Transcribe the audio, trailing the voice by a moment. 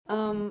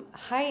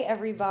Hi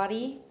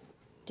everybody.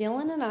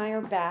 Dylan and I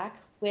are back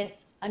with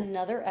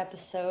another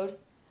episode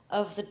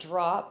of The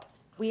Drop.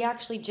 We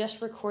actually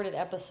just recorded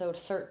episode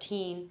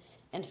 13,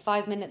 and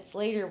 5 minutes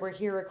later, we're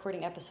here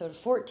recording episode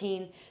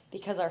 14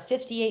 because our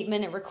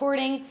 58-minute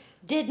recording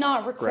did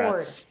not record.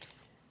 Rats.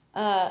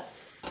 Uh,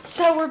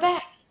 so we're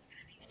back.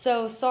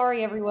 So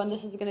sorry everyone,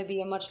 this is going to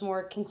be a much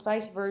more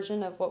concise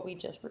version of what we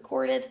just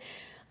recorded.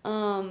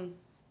 Um,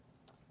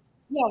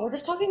 yeah, we're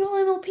just talking all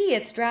MLP.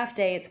 It's draft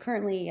day. It's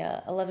currently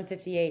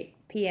 11:58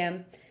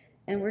 p.m.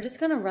 And we're just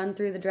going to run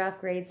through the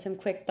draft grades, some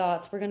quick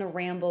thoughts. We're going to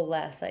ramble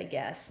less, I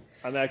guess.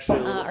 I'm actually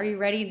a little Are you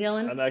ready,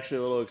 Dylan? I'm actually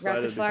a little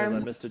Rapid excited fire because I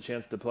mode? missed a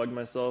chance to plug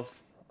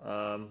myself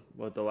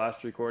with the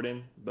last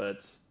recording,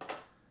 but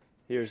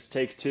here's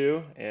take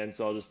two, and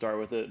so I'll just start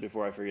with it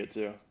before I forget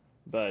to.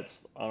 But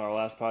on our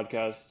last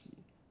podcast,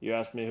 you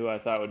asked me who I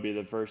thought would be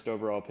the first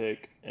overall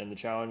pick in the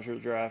Challenger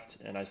draft,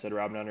 and I said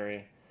Rob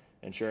Nunnery,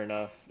 and sure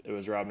enough, it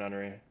was Rob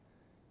Nunnery.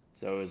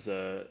 So it was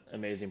an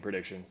amazing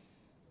prediction.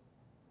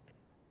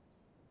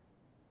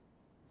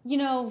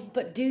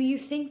 But do you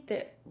think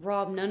that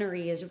Rob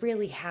Nunnery is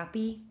really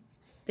happy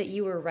that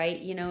you were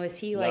right? Is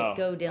he like,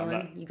 No, go I'm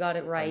not. Dylan, you got it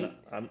I'm not.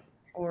 right?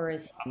 Or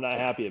is he I'm not like,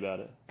 happy about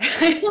it.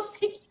 I don't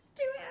think he's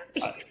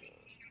too I, happy.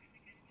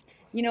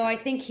 I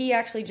think he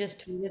actually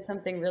just tweeted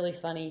something really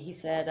funny. He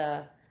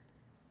said,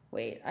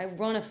 wait, I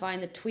want to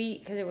find the tweet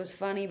because it was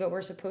funny, but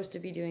we're supposed to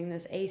be doing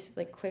this ace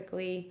like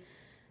quickly.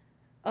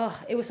 Oh,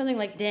 it was something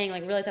like, dang,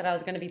 like really thought I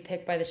was going to be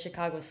picked by the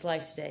Chicago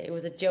Slice today. It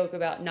was a joke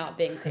about not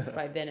being picked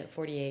by Ben at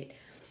 48,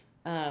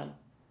 um,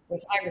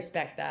 which I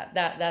respect that.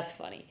 That's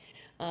funny.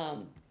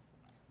 Um,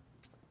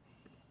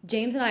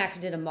 James and I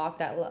actually did a mock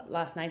that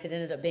last night that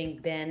ended up being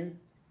Ben,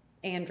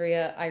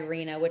 Andrea,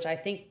 Irina, which I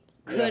think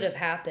yeah. could have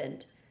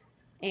happened.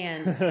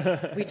 And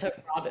we took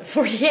Rob at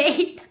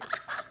 48.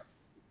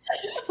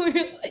 We were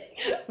like,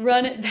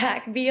 run it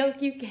back,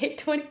 BLQK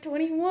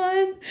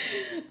 2021.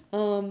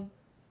 Um,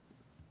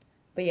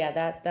 but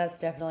yeah, that's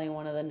definitely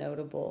one of the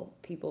notable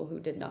people who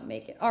did not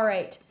make it. All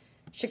right,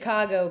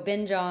 Chicago,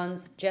 Ben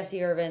Johns,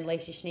 Jesse Irvin,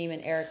 Lacey Schneeman,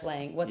 Eric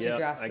Lang. What's your Yep,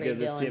 draft I grade, give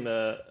this Dylan? team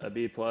a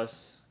B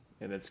plus,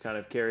 and it's kind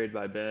of carried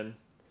by Ben.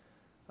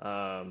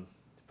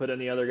 Put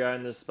any other guy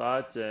in this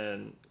spot,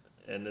 and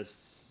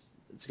this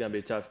it's gonna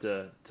be tough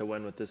to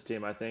win with this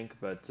team, I think.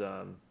 But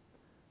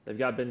they've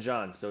got Ben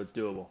John, so it's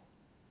doable.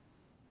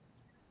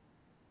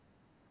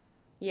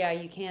 Yeah,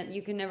 you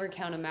can never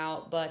count him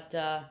out, but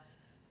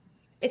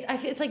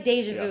it's like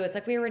deja Yeah, vu. It's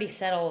like we already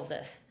said all of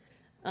this.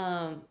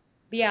 But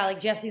yeah, like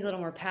Jesse's a little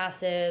more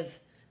passive.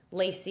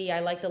 Lacey,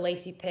 I like the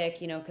Lacey pick,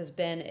 because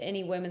Ben,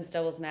 any women's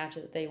doubles match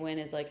that they win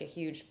is like a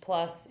huge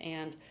plus,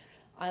 and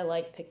I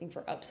like picking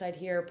for upside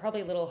here.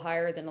 Probably a little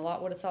higher than a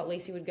lot would have thought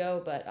Lacey would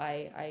go, but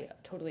I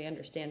totally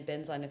understand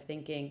Ben's line of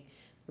thinking.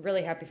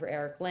 Really happy for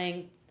Eric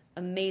Lang.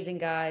 Amazing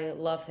guy,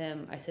 love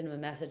him. I sent him a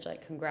message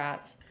like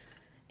congrats,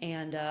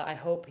 and I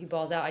hope he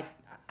balls out.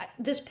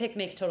 This pick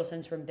makes total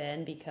sense from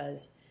Ben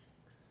because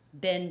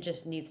Ben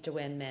just needs to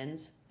win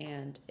men's,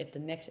 and if the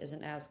mix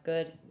isn't as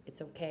good,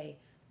 it's okay.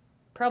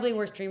 Probably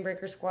worse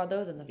Dreambreaker squad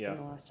though than yeah.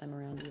 the last time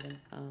around. Even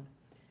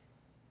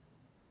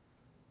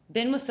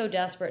Ben was so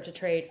desperate to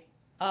trade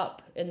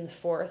up in the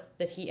fourth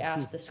that he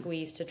asked the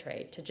squeeze to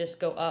trade to just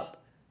go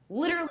up,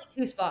 literally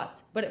 2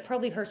 spots. But it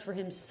probably hurts for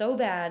him so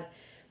bad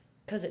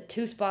because at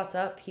 2 spots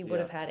up he would Yeah.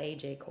 have had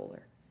AJ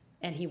Kohler,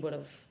 and he would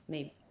have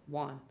maybe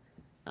won.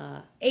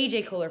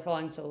 AJ Kohler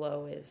falling so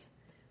low is,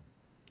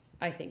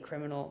 I think,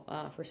 criminal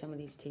for some of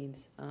these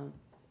teams.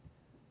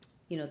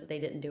 That they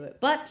didn't do it.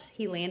 But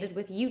he landed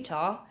with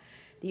Utah,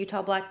 the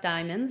Utah Black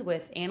Diamonds,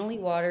 with Annalie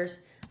Waters,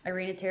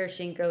 Irina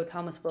Tereshchenko,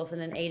 Thomas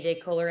Wilson, and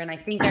AJ Kohler. And I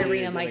think He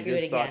Irina is in a might do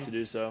good it spot again. to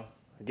do so.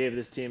 I gave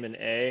this team an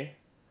A.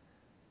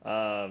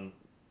 Um,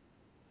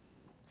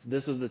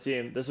 this was the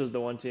team. This was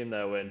the one team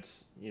that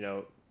went,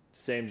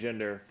 same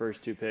gender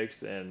first two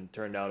picks and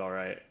turned out all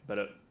right. But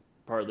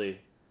partly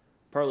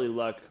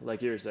luck,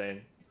 like you were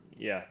saying.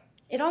 Yeah,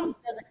 It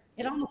almost doesn't.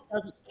 It almost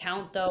doesn't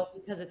count though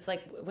because it's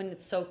like when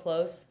it's so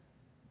close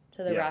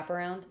to the yeah,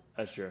 wraparound.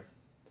 that's true.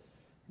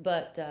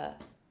 But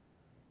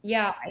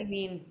yeah, I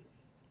mean,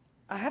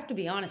 I have to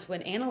be honest.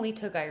 When Annalie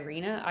took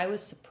Irina, I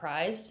was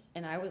surprised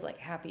and I was like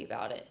happy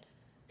about it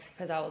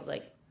because I was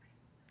like,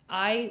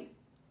 I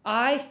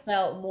I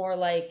felt more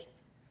like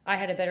I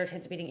had a better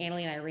chance of beating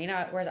Annalie and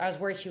Irina, whereas I was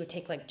worried she would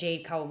take like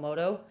Jade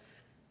Kawamoto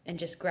and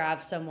just grab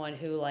someone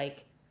who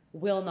like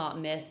will not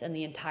miss and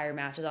the entire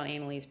match is on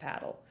Annalie's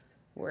paddle.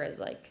 Whereas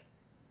like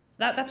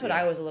that's what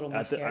Yeah. I was a little more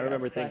I scared of.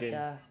 remember But thinking,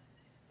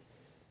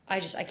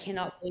 I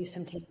cannot believe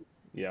some teams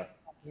yeah,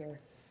 here.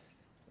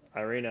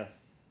 Irina,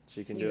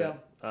 she can You do it.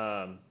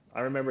 go. I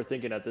remember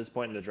thinking at this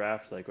point in the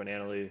draft, like when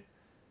Annalie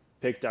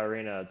picked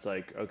Irina, it's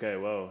like, okay,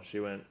 whoa, she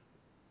went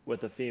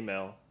with a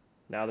female.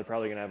 Now they're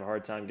probably gonna have a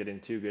hard time getting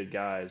two good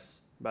guys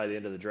by the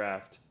end of the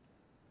draft.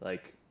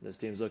 Like this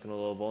team's looking a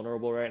little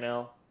vulnerable right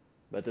now,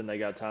 but then they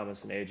got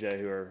Thomas and AJ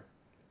who are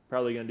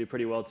probably going to do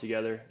pretty well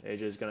together.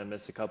 AJ's going to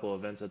miss a couple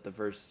events at the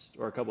first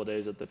or a couple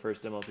days at the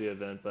first MLP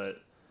event, but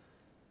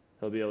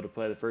he'll be able to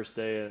play the first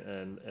day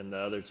and the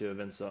other two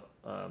events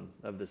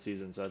of the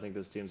season. So I think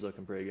this team's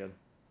looking pretty good.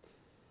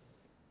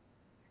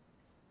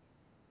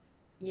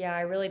 Yeah,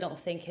 I really don't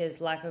think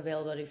his lack of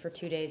availability for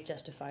 2 days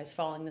justifies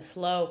falling this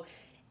low.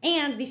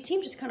 And these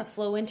teams just kind of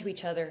flow into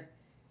each other.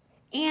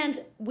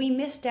 And we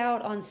missed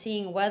out on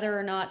seeing whether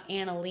or not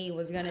Anna Lee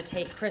was going to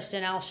take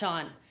Kristen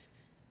Alshon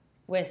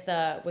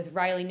with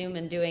Riley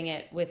Newman doing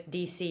it with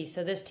DC.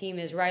 So this team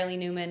is Riley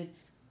Newman,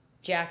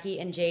 Jackie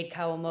and Jade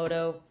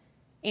Kawamoto,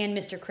 and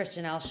Mr.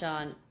 Christian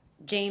Alshon.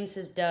 James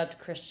has dubbed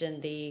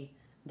Christian the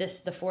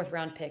fourth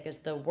round pick as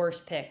the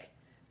worst pick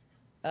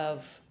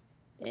of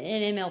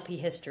in MLP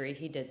history.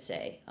 He did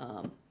say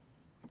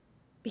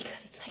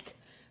because it's like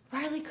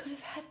Riley could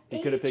have had He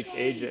AJ. could have picked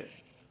AJ.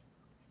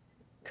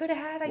 Could have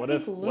had What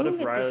think if what Loon if at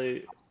this.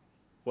 Riley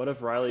what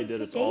if Riley Could have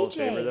did us picked all a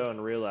favor AJ. though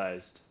and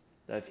realized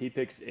that if he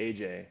picks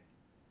AJ,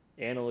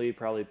 Anna Lee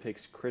probably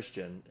picks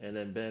Christian, and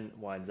then Ben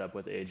winds up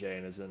with AJ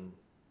and is in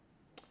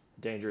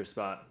a dangerous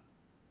spot.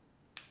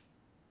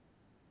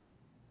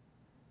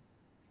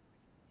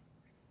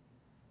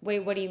 Wait,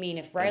 what do you mean?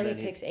 If And Riley then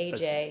he, picks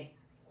AJ,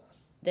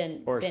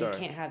 then or Ben sorry,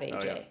 can't have oh yeah,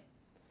 AJ.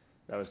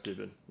 that was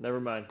stupid. Never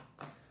mind.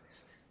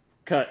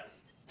 Cut.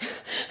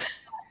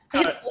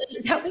 Cut.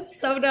 That was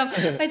so dumb.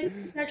 I think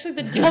it's actually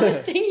the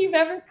dumbest thing you've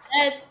ever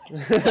said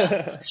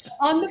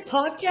on the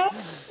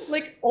podcast,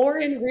 like or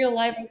in real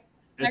life.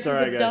 It's It's all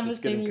actually right, the guys. It's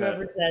dumbest thing getting you've cut.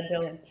 ever said,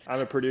 Dylan.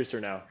 I'm a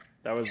producer now.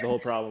 That was the whole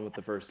problem with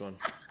the first one.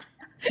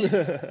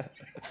 You're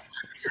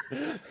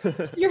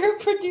a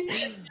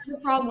producer. The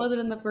problem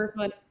wasn't in the first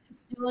one.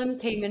 Dylan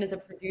came in as a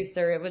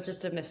producer. It was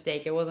just a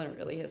mistake. It wasn't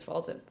really his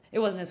fault. It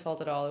wasn't his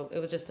fault at all. It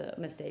was just a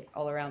mistake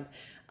all around.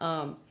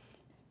 Um,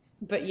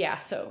 but yeah,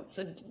 so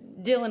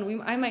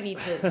Dylan, I might need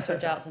to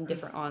search out some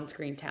different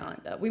on-screen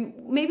talent. We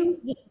should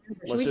Let's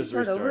we just just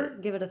start over?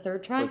 restart. Give it a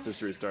third try. Let's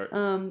just restart.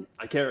 Um,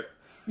 I can't.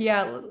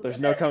 yeah, There's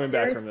no coming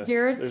back from this.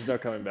 Jared. There's no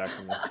coming back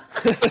from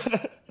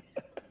this.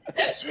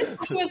 I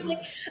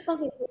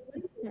was like,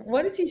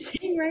 what is he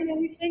saying right now?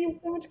 He's saying it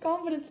with so much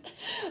confidence.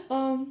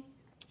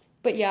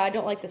 But yeah, I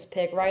don't like this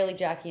pick. Riley,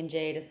 Jackie, and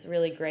Jade is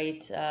really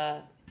great.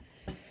 And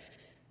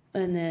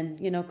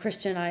then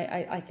Christian,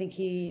 I think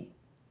he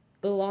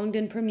belonged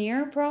in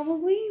Premier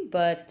probably,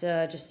 but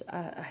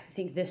I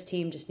think this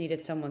team just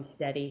needed someone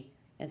steady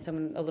and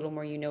someone a little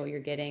more you know what you're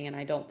getting. And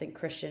I don't think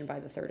Christian by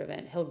the third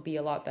event he'll be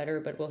a lot better,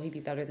 but will he be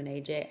better than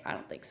AJ? I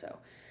don't think so.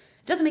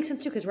 It doesn't make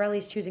sense too because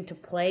Riley's choosing to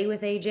play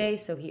with AJ,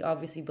 so he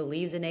obviously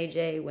believes in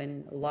AJ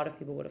when a lot of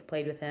people would have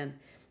played with him,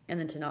 and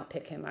then to not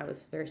pick him, I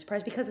was very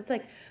surprised because it's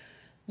like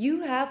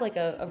you have like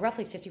a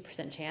roughly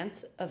 50%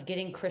 chance of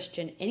getting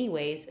Christian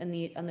anyways,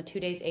 and on the 2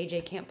 days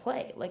AJ can't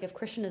play. Like if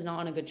Christian is not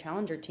on a good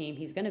challenger team,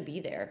 he's going to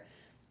be there,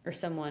 or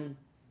someone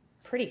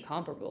pretty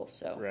comparable.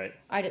 So Right.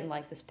 I didn't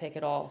like this pick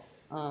at all.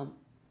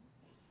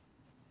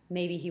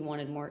 Maybe he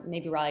wanted more.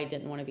 Maybe Riley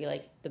didn't want to be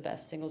like the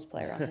best singles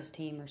player on his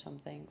team or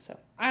something. So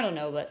I don't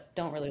know, but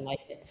don't really like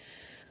it.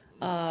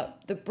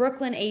 The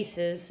Brooklyn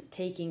Aces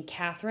taking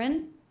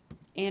Catherine,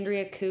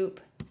 Andrea Coop,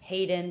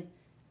 Hayden,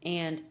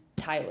 and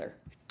Tyler.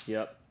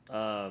 Yep.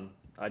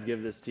 I'd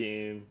give this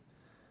team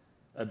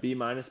a B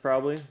minus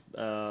probably,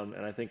 and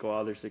I think a lot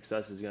of their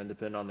success is going to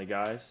depend on the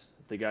guys.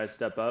 If the guys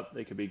step up,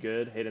 they could be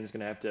good. Hayden's going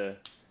to have to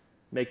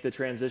make the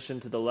transition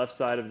to the left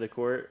side of the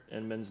court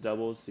in men's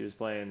doubles. He was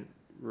playing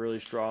really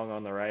strong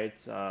on the right.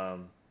 So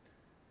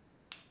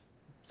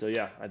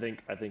yeah, I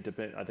think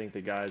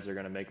the guys are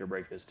going to make or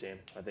break this team.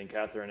 I think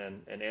Catherine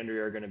and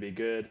Andrea are going to be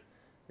good.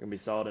 They're going to be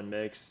solid and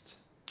mixed.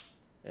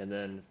 And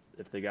then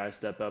if the guys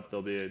step up,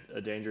 they'll be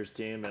a dangerous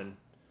team. And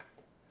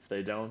if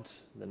they don't,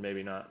 then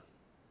maybe not.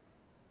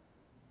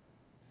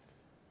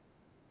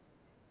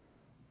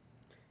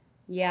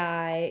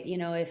 Yeah,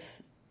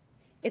 if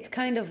it's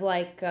kind of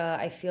like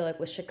I feel like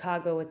with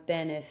Chicago with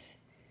Ben,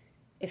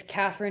 if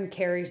Catherine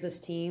carries this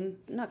team,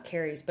 not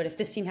carries, but if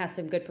this team has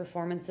some good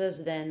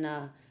performances, then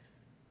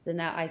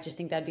that I just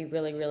think that'd be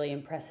really, really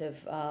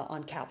impressive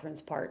on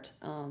Catherine's part.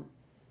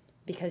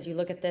 Because you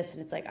look at this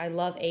and it's like I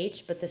love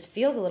H, but this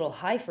feels a little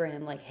high for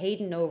him. Like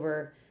Hayden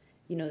over,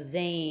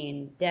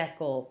 Zane,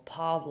 Deckel,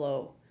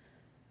 Pablo,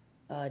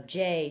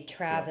 Jay, Yeah.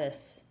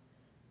 Travis,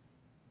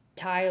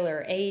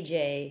 Tyler,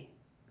 AJ,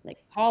 like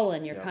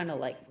Colin. You're Yeah. kind of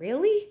like,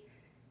 really?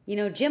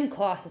 Jim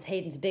Kloss is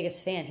Hayden's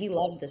biggest fan. He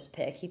loved this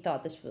pick. He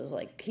thought this was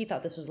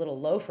a little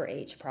low for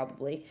H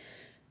probably,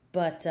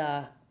 but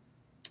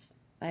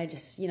I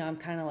just I'm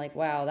kind of like,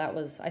 wow,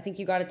 I think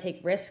you got to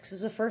take risks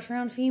as a first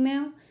round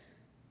female,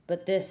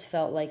 but this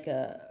felt like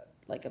a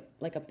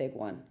big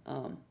one.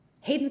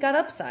 Hayden's got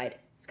upside.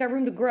 He's got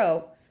room to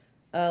grow,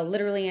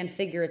 literally and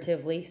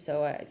figuratively.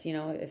 So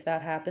if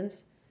that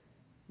happens,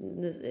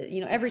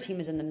 every team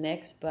is in the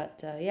mix.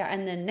 But yeah,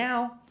 and then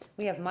now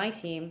we have my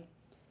team.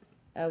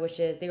 Which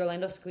is the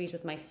Orlando Squeeze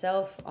with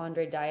myself,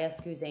 Andre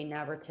Diascu, Zane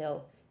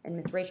Navratil, and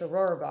Miss Rachel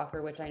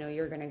Rohrabacher, which I know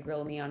you're going to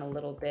grill me on a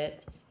little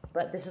bit.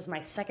 But this is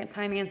my second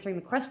time answering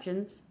the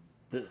questions,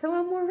 so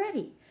I'm more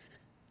ready.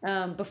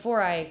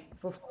 Before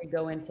we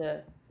go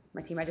into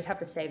my team, I just have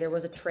to say there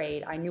was a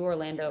trade. I knew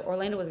Orlando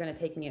was going to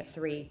take me at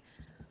 3,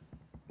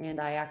 and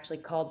I actually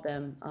called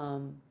them.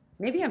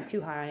 Maybe I'm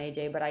too high on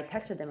AJ, but I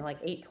texted them at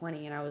like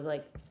 8:20, and I was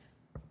like,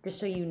 just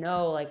so you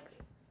know, like,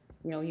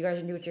 you guys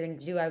are gonna do what you're gonna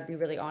do. I would be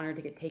really honored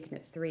to get taken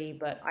at 3,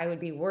 but I would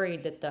be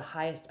worried that the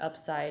highest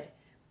upside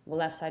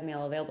left side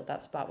male available at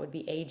that spot would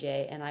be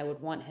AJ, and I would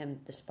want him,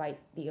 despite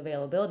the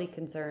availability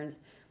concerns,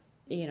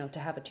 to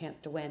have a chance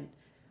to win.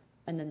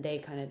 And then they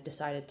kind of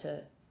decided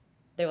to.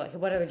 They were like,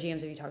 "What other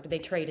GMs have you talked to?" They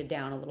traded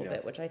down a little Yeah.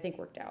 bit, which I think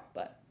worked out,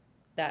 but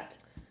that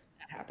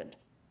happened.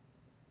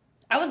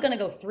 I was gonna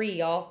go 3,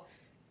 y'all.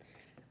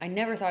 I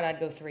never thought I'd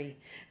go 3,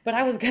 but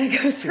I was gonna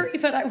go 3,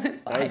 but I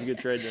went That was a 5. good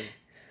trade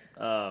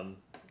then.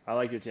 I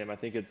like your team. I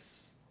think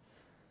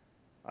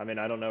I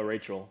don't know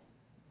Rachel,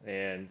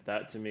 and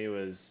that to me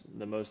was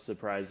the most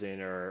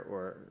surprising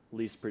or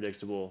least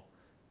predictable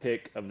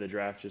pick of the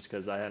draft just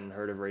because I hadn't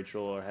heard of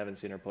Rachel or haven't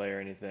seen her play or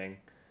anything.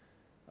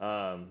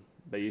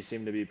 But you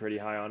seem to be pretty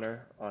high on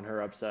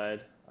her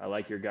upside. I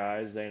like your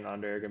guys. Zane and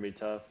Andre are going to be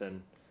tough,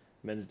 and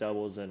men's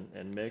doubles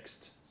and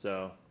mixed.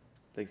 So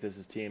I think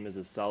team is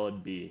a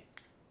solid B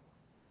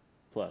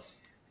plus.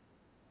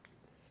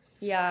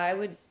 Yeah, I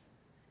would.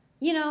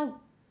 You know,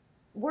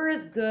 we're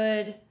as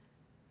good.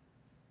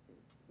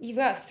 You've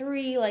got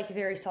 3 like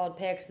very solid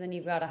picks, and then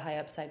you've got a high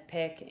upside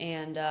pick,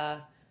 and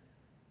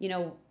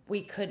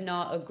we could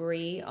not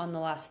agree on the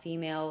last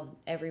female.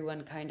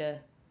 Everyone kind of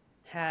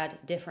had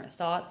different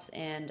thoughts,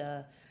 and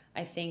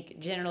I think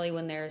generally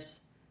when there's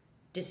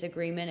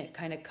disagreement, it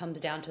kind of comes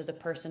down to the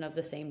person of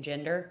the same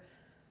gender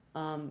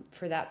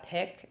for that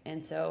pick.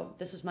 And so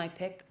this was my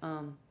pick.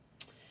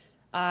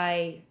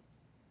 I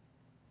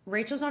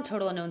Rachel's not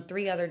total unknown.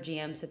 3 other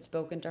GMs had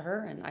spoken to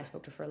her, and I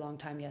spoke to her for a long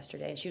time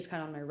yesterday. And she was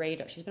kind of on my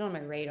radar. She's been on my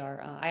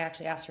radar. I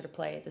actually asked her to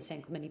play at the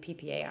San Clemente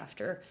PPA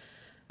after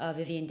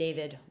Vivian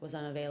David was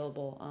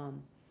unavailable.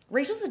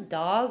 Rachel's a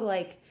dog.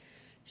 Like,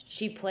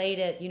 she played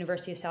at the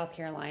University of South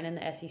Carolina in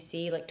the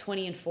SEC, like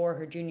 20-4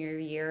 her junior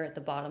year at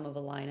the bottom of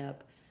a lineup,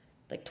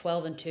 like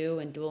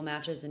 12-2 in dual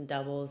matches and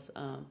doubles.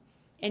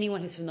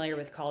 Anyone who's familiar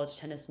with college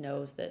tennis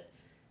knows that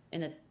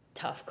in a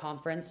tough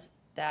conference,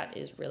 that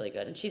is really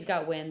good. And she's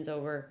got wins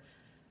over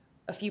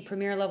a few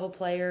premier level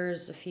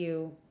players,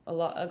 a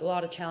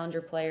lot of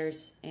challenger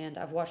players, and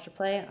I've watched her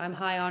play. I'm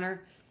high on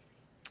her,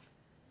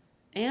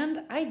 and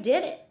I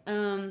did it.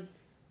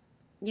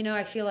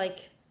 I feel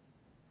like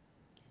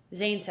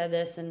Zane said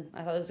this, and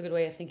I thought it was a good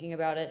way of thinking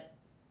about it.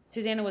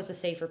 Susanna was the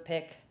safer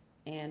pick,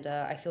 and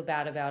I feel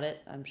bad about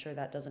it. I'm sure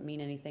that doesn't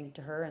mean anything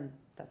to her, and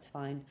that's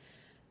fine.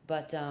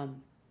 But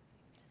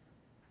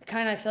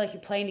kind of, I feel like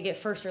you're playing to get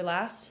first or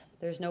last.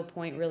 There's no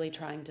point really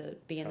trying to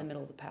be in the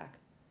middle of the pack.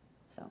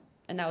 So,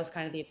 and that was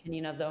kind of the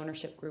opinion of the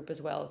ownership group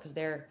as well, because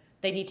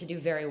they need to do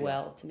very Yeah.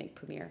 well to make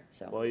Premier.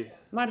 So, Well,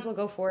 might as well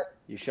go for it.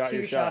 you shot Shoot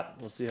your your shot.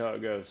 shot. We'll see how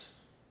it goes.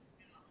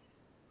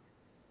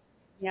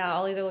 Yeah,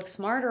 I'll either look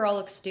smart or I'll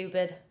look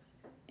stupid.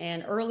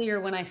 And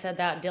earlier when I said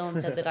that, Dylan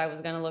said that I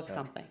was going to look Yeah.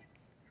 something.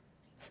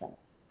 So,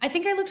 I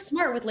think I looked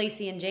smart with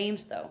Lacey and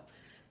James, though.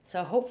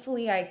 So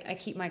hopefully I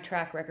keep my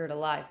track record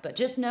alive. But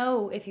just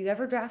know, if you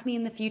ever draft me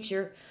in the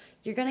future,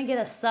 you're going to get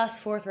a sus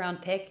 4th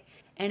round pick,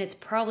 and it's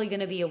probably going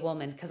to be a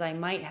woman, because I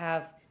might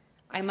have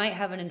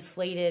an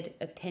inflated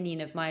opinion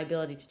of my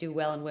ability to do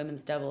well in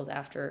women's doubles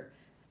after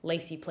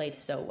Lacey played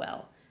so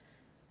well.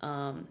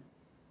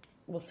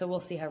 So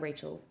we'll see how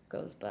Rachel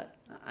goes, but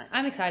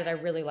I'm excited. I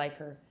really like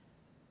her,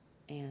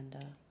 and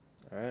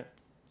All right.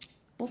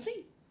 we'll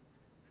see.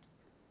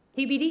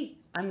 TBD.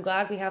 I'm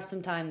glad we have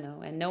some time,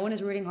 though, and no one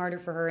is rooting harder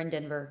for her in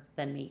Denver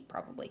than me,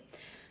 probably.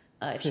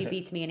 If she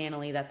beats me in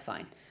Annalee, that's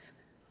fine.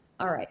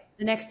 All right.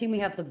 The next team we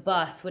have the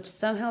Bus, which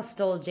somehow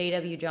stole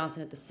J.W.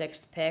 Johnson at the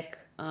 6th pick.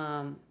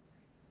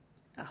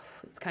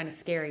 It's kind of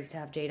scary to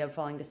have J.W.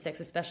 falling to 6,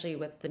 especially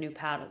with the new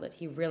paddle that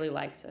he really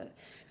likes.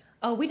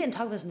 Oh, we didn't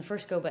talk about this in the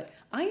first go, but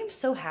I am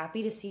so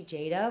happy to see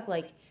J.W.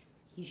 Like,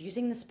 he's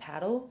using this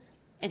paddle,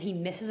 and he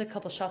misses a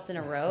couple shots in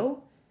a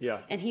row, Yeah.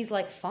 and he's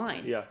like,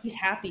 fine. Yeah. He's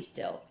happy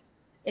still.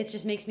 It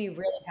just makes me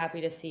really happy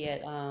to see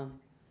it.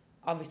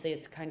 Obviously,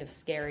 it's kind of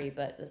scary,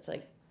 but it's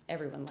like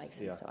everyone likes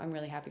him, Yeah. so I'm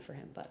really happy for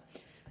him. But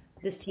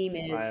this team I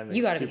am is,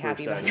 you got to be super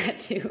happy about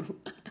excited.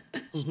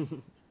 that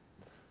too.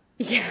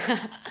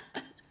 Yeah.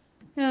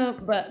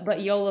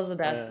 But YOLO's the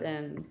best,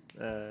 and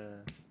I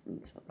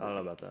don't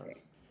know about that.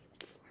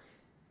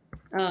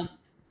 Um,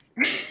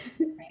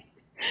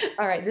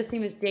 all right, this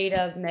team is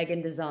J-Dub,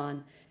 Megan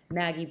Dazan,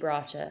 Maggie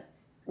Bracha,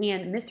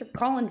 and Mr.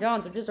 Colin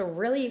Johns, which is a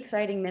really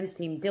exciting men's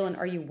team. Dylan,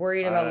 are you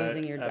worried about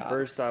losing your At job?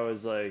 first, I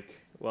was like,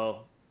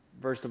 well,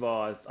 first of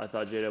all, I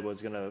thought J-Dub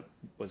was gonna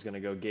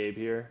go Gabe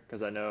here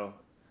because I know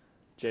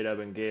J-Dub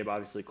and Gabe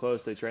obviously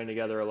close. They trained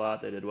together a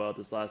lot. They did well at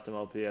this last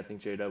MLP. I think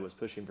J-Dub was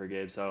pushing for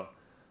Gabe, so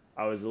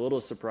I was a little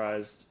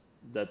surprised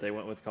that they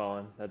went with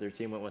Colin, that their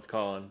team went with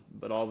Colin.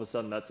 But all of a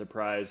sudden, that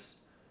surprise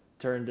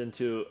turned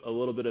into a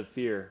little bit of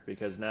fear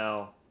because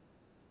now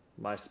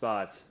my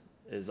spot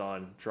is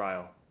on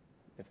trial.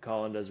 If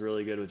Colin does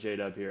really good with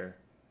J-Dub here,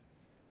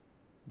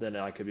 then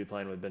I could be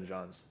playing with Ben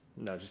Johns.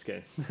 No, just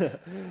kidding.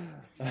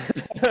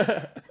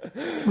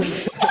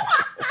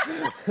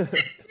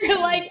 You're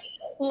like,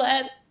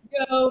 let's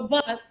go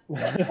bus.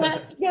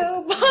 Let's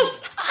go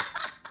bus.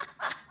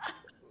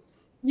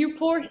 You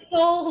poor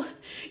soul.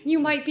 You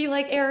might be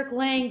like Eric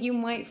Lang. You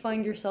might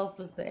find yourself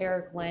as the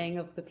Eric Lang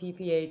of the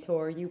PPA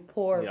tour. You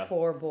poor, Yeah.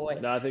 poor boy.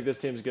 No, I think this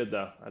team's good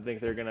though. I think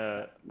they're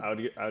gonna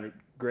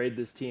outgrade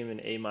this team an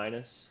A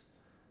minus.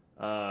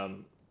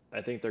 Um,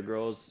 I think their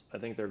girls. I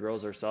think their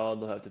girls are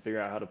solid. They'll have to figure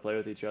out how to play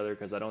with each other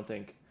because I don't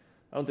think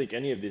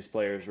any of these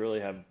players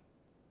really have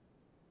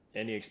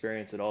any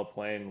experience at all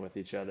playing with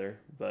each other.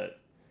 But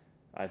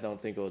I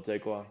don't think it will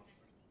take long.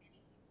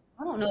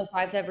 I don't know if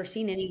I've ever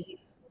seen any of these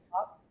people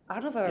talk. I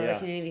don't know if I've ever Yeah,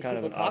 seen any it's of these kind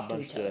of people an odd talk to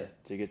bunch each other.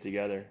 to get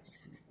together.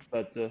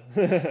 But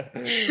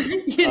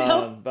You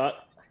know?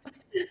 but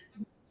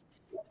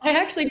I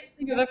actually don't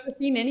think I've ever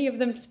seen any of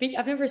them speak.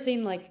 I've never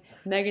seen like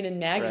Megan and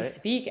Maggie right.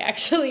 speak,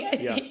 actually, I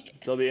Yeah, think.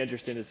 so it'll be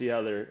interesting to see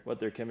how what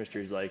their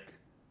chemistry is like,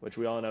 which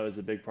we all know is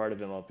a big part of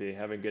MLP.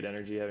 Having good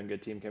energy, having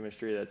good team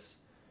chemistry, that's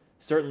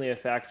certainly a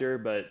factor.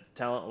 But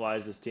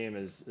talent-wise, this team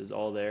is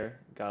all there.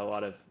 Got a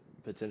lot of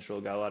potential.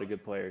 Got a lot of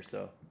good players.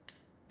 So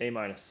A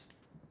minus.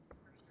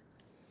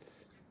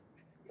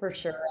 For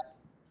sure.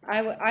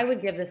 I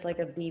would give this like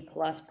a B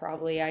plus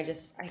probably. I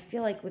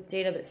feel like with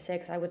J at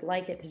 6, I would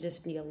like it to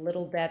just be a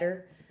little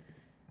better,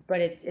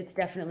 but it's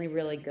definitely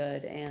really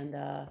good. And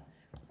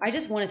I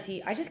just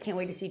can't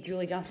wait to see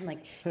Julie Johnson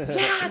like,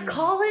 yeah,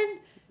 Colin,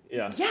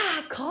 Yeah,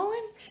 yeah,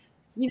 Colin.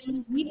 You know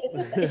what I mean?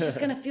 It's just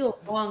gonna feel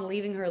wrong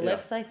leaving her yeah,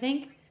 lips, I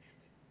think.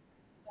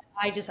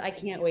 I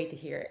can't wait to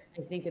hear it.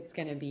 I think it's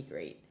gonna be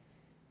great.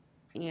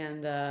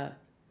 And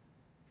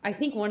I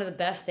think one of the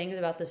best things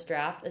about this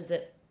draft is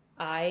that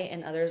I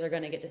and others are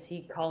going to get to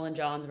see Colin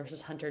Johns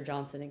versus Hunter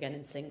Johnson again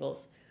in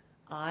singles.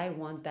 I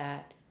want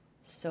that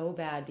so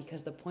bad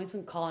because the points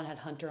when Colin had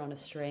Hunter on a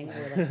string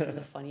were like some of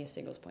the funniest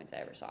singles points I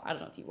ever saw. I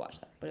don't know if you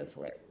watched that, but it was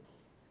hilarious.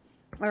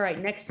 All right,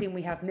 next team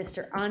we have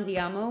Mr.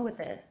 Andiamo with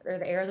the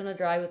Arizona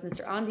Dry with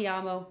Mr.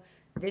 Andiamo,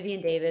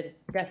 Vivian David,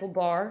 Deckel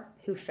Barr,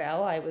 who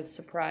fell. I was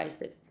surprised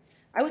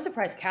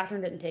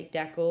Catherine didn't take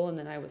Deckel, and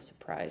then I was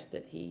surprised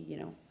that he,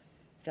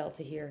 fell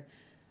to here.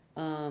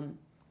 Um,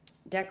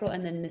 Deckel,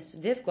 and then Miss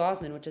Viv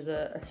Glosman, which is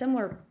a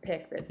similar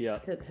pick yeah.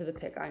 to the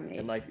pick I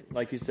And made.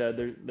 like you said,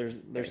 there's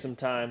Very some similar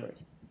time.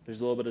 afterwards.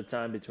 There's a little bit of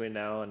time between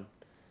now and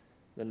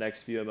the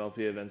next few MLP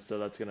events, so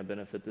that's going to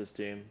benefit this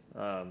team.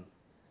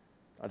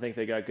 I think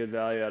they got good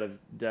value out of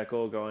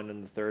Deckel going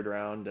in the third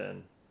round,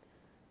 and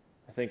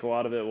I think a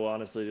lot of it will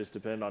honestly just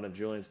depend on if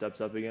Julian steps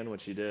up again,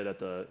 which he did at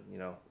the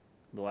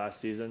last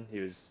season. He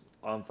was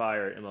on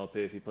fire at MLP.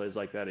 If he plays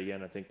like that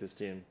again, I think this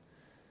team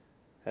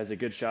has a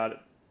good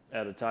shot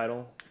at a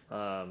title.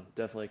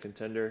 Definitely a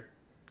contender.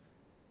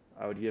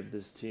 I would give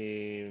this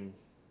team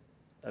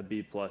a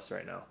B plus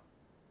right now.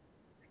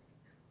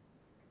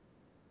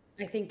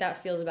 I think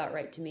that feels about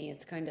right to me.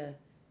 It's kind of,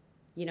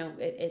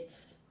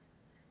 it's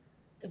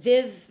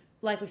Viv,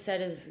 like we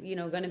said, is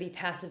going to be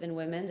passive in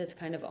women's. It's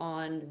kind of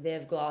on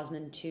Viv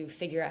Glosman to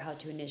figure out how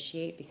to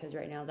initiate because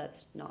right now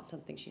that's not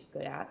something she's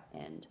good at,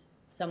 and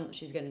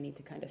she's going to need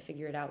to kind of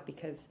figure it out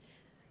because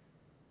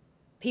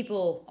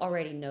people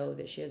already know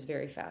that she has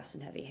very fast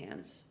and heavy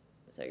hands,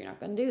 so you're not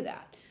going to do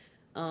that.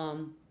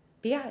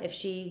 But yeah, if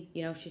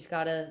she's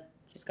got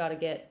to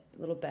get a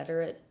little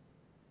better at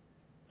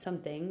some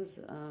things.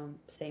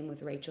 Same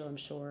with Rachel, I'm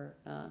sure.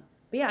 But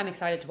yeah, I'm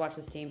excited to watch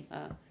this team.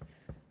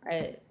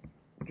 I,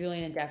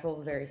 Julian and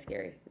Deckel, very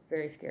scary,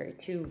 very scary.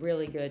 Two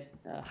really good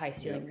high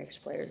ceiling Yep.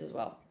 mixed players as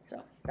well.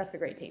 So that's a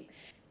great team.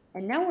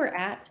 And now we're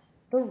at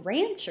the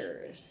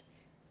Ranchers,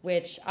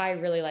 which I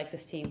really like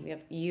this team. We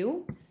have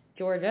you,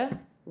 Georgia,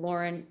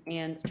 Lauren,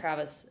 and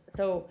Travis.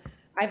 So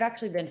I've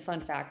actually been,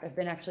 fun fact, I've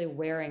been actually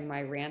wearing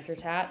my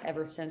Ranchers hat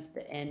ever since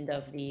the end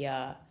of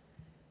the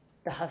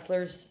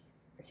Hustlers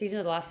season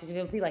of the last season.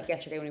 It would be like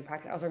yesterday when we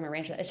practiced. I was wearing my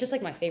Ranchers. It's just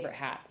like my favorite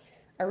hat.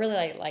 I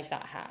really like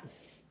that hat.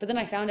 But then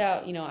I found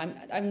out,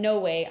 I'm no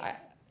way.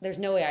 There's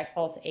no way I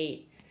fall to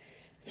 8.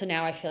 So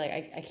now I feel like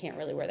I can't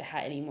really wear the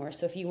hat anymore.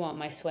 So if you want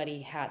my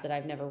sweaty hat that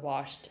I've never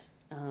washed,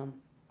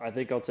 I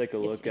think I'll take a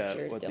look it's at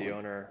yours, what the Dylan.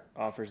 owner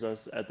offers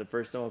us at the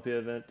first MLP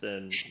event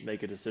and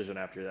make a decision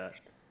after that.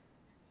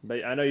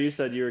 But I know you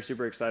said you were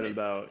super excited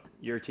about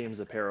your team's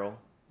apparel,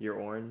 your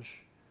orange.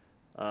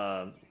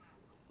 Um,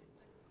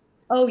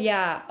 Oh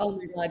yeah. Oh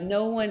my God.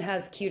 No one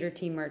has cuter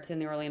team merch than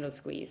the Orlando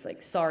Squeeze.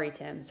 Like, sorry,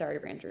 Tim. Sorry,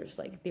 Ranchers.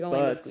 Like, the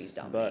Orlando but Squeeze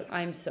dominate. but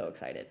I'm so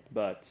excited.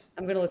 but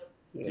I'm gonna look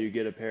do cute. you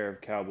get a pair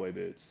of cowboy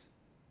boots?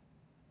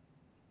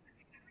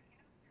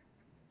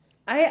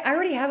 I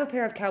already have a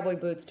pair of cowboy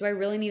boots. Do I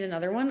really need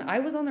another one? I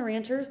was on the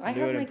Ranchers. I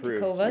New have and my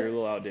improved. You're a Tacovas.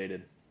 little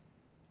outdated.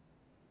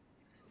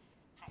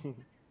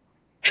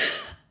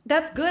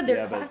 That's good. They're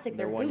Yeah, but classic.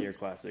 they're They're 1 year boots.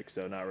 classic,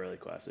 so not really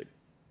classic.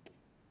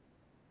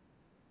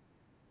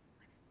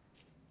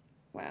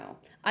 Wow.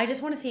 I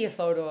just want to see a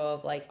photo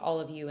of like all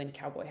of you in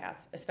cowboy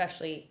hats,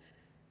 especially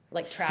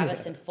like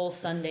Travis in full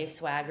Sunday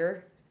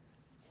swagger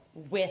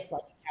with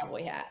like a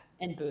cowboy hat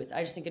and boots.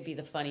 I just think it'd be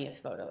the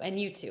funniest photo. And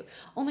you too.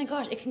 Oh my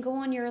gosh, it can go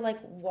on your like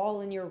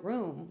wall in your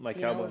room, My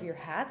cowboy. of your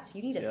hats.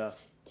 Yeah,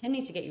 Tim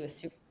needs to get you a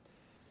super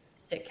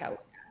sick cowboy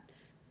hat.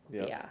 But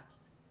yeah. yeah.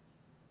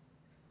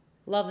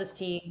 Love this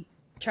team.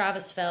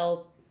 Travis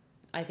fell,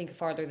 I think,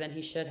 farther than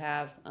he should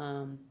have.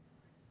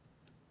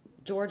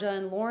 Georgia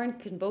and Lauren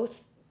can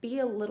both be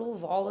a little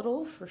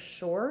volatile for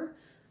sure.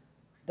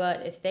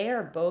 But if they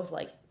are both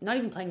like not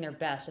even playing their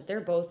best, if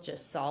they're both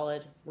just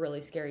solid,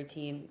 really scary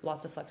team,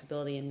 lots of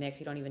flexibility and mix,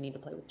 you don't even need to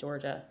play with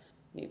Georgia.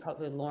 You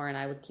probably with Lauren,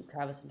 I would keep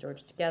Travis and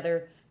Georgia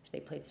together because they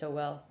played so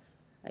well.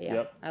 Yeah,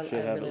 Yep, I should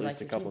have at really like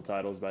least a their couple team.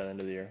 titles by the end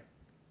of the year.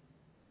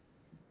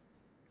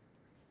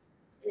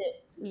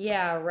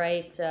 Yeah,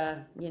 right.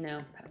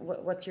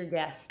 What's your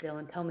guess,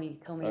 Dylan? Tell me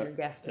Uh, your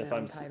guesstimate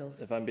on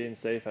titles. if I'm being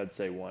safe, I'd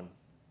say one.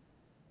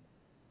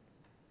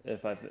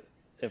 If I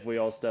if we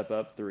all step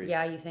up, three.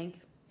 Yeah, you think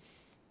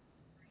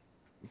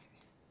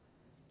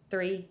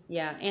three?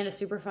 Yeah, and a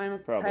super final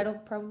Probably. title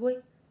probably.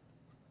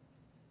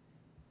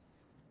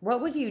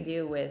 What would you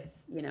do with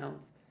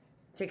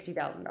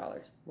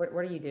 $60,000? What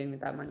are you doing with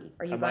that money?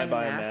 Are I you might buying a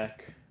buy a Mac?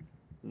 Mac.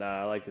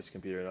 Nah, I like this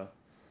computer though.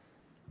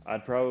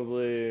 I'd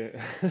probably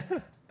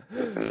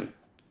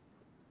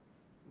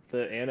the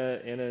Anna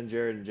and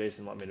Jared and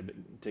Jason want me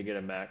to get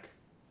a Mac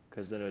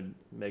because then it would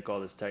make all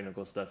this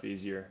technical stuff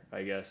easier,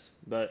 I guess.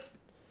 But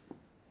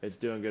it's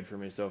doing good for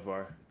me so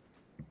far.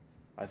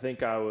 I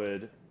think I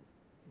would.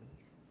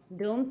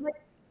 Dylan's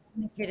like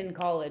a kid in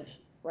college,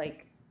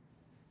 like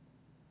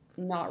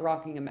not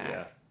rocking a Yeah,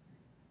 Mac.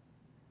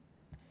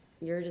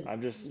 You're just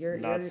I'm just you're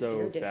not you're so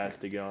you're fast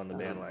different. to get on the I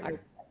bandwagon.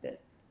 respect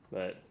it.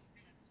 But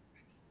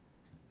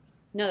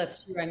No,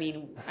 that's true. I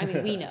mean,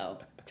 we know.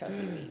 Trust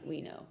me,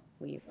 we know.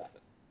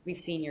 We've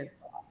seen your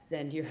Crocs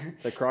and your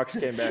the Crocs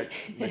came back.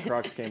 The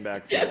Crocs came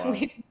back for a while.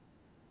 we,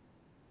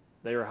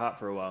 They were hot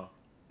for a while.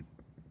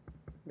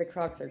 the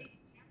Crocs are.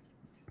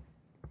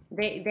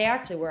 They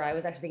actually were. I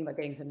was actually thinking about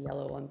getting some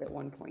yellow ones at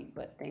one point,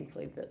 but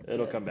thankfully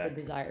It'll come the back.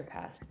 desire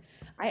passed.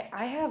 I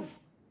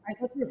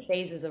go through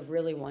phases of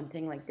really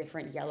wanting like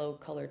different yellow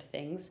colored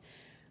things.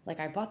 Like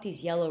I bought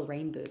these yellow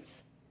rain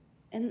boots,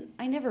 and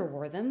I never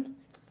wore them.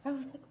 I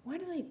was like, why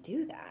did I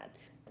do that?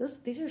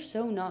 These are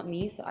so not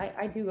me. So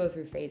I do go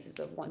through phases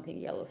of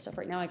wanting yellow stuff.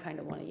 Right now, I kind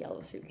of want a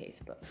yellow suitcase,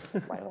 but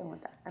why do I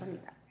want that? I don't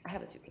need that. I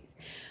have a suitcase.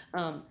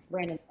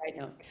 Random side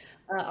note.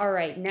 All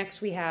right,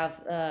 next we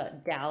have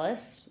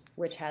Dallas,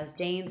 which has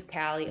James,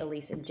 Callie,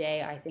 Elise, and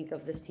Jay. I think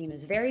of this team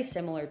as very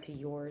similar to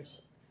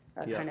yours,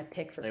 Yep, kind of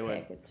pick for they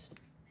went. pick. It's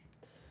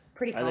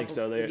pretty I think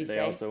comparable, so. would you They say?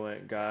 also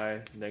went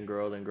guy, then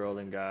girl, then girl,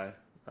 then guy.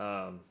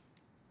 Um,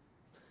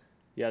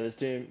 yeah, this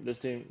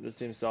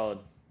team's solid.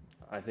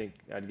 I think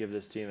I'd give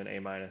this team an A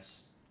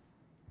minus.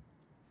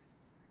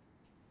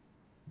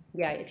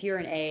 Yeah, if you're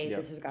an A, Yep.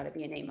 this has got to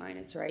be an A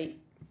minus, right?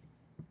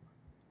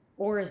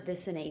 Or is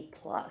this an A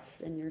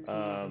plus and your team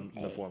is an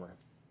The A? former.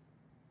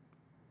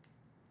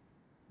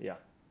 Yeah.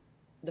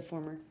 The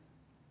former.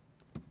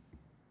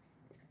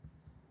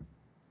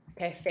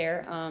 Okay,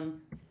 fair.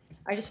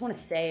 I just want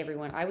to say,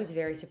 everyone, I was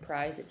very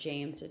surprised that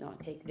James did not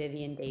take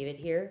Vivian David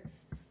here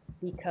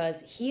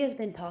because he has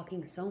been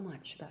talking so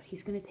much about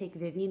he's going to take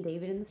Vivian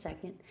David in the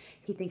second.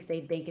 He thinks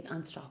they'd make an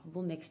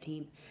unstoppable mixed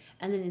team.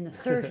 And then in the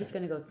third, he's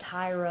going to go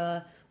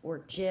Tyra or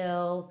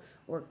Jill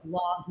or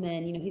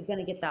Losman. He's going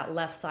to get that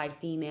left side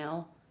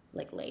female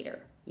like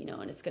later,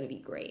 and it's going to be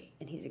great.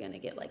 And he's going to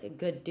get like a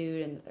good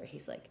dude in the third.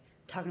 He's like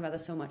talking about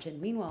this so much.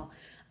 And meanwhile,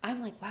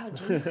 I'm like, wow,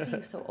 James is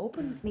being so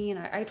open with me. And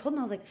I told him,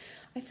 I was like,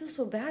 I feel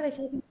so bad. I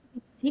feel like I'm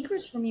keeping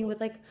secrets from you with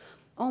like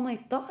all my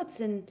thoughts.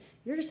 And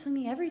you're just telling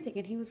me everything.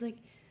 And he was like,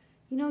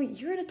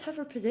 you're in a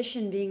tougher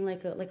position being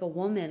like a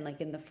woman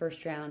like in the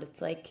first round.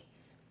 It's like,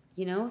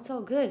 it's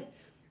all good.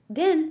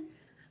 Then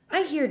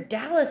I hear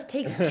Dallas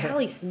takes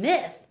Callie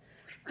Smith.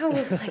 I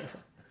was like,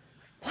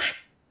 what?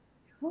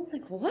 I was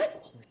like, what?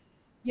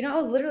 I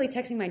was literally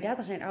texting my dad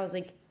last night. I was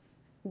like,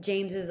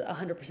 James is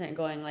 100%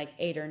 going like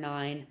 8 or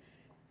 9.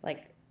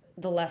 Like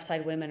the left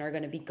side women are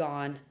going to be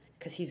gone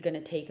because he's going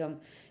to take them.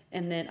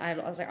 And then I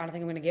was like, I don't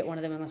think I'm going to get one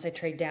of them unless I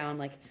trade down.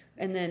 Like,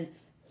 and then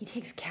he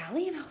takes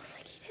Callie, and I was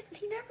like,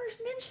 he never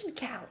mentioned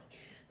Callie.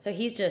 So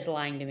he's just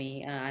lying to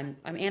me. I'm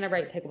Anna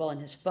Bright Pickleball in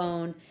his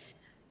phone.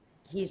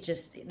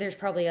 There's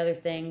probably other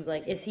things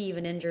like, is he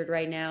even injured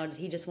right now? Did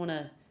he just want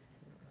to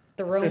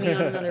throw me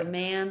on another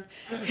man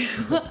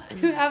who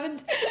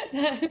haven't?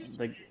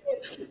 Like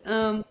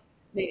um,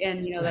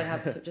 and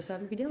just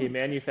happened to be he Dylan.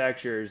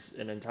 manufactures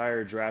an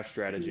entire draft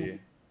strategy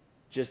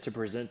just to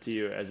present to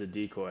you as a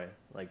decoy.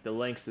 Like the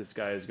lengths this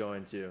guy is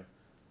going to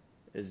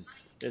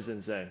is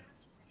insane.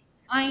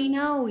 I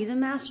know he's a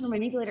master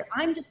manipulator.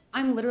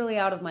 I'm literally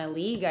out of my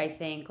league. I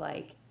think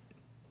like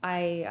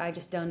I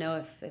just don't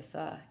know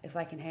if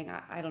I can hang.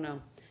 I don't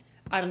know.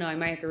 I don't know. I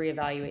might have to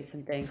reevaluate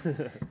some things.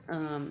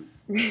 Um,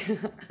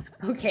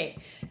 okay,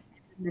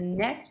 the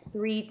next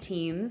three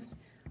teams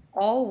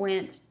all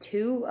went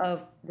two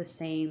of the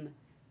same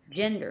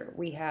gender.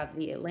 We have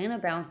the Atlanta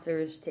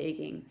Bouncers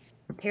taking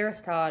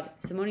Paris Todd,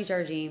 Simone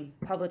Jardim,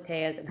 Pablo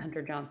Tejas, and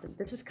Hunter Johnson.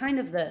 This is kind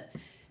of the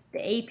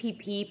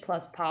APP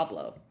plus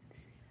Pablo.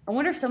 I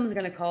wonder if someone's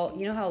gonna call.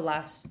 You know how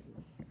last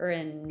or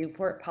in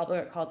Newport, Pablo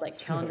got called like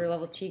calendar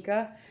level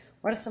Chica.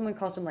 What if someone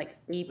calls him like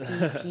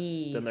APP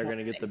Then they're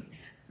gonna get something?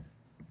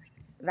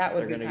 the That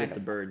would They're be gonna kind get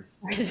the of bird.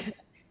 fun.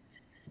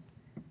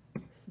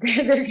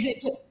 They're gonna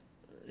get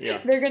Yeah.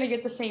 they're gonna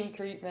get the same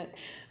treatment.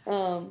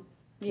 Um,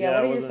 yeah.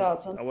 Yeah, What are your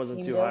thoughts on I this wasn't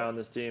team, too high Dill? on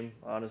this team,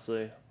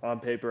 honestly. On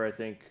paper, I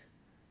think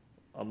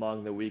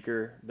among the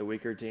weaker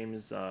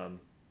teams,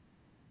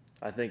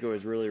 I think it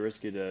was really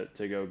risky to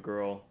go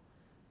girl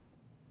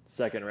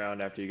second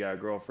round after you got a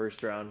girl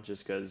first round,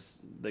 just because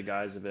the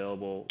guys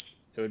available,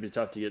 it would be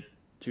tough to get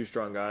two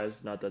strong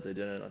guys. Not that they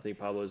didn't. I think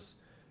Pablo's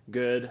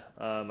good.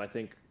 I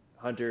think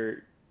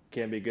Hunter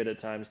can be good at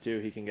times too.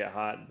 He can get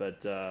hot,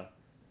 but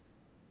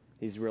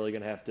he's really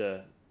gonna have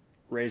to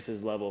raise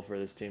his level for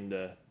this team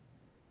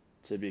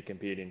to be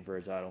competing for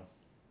a title.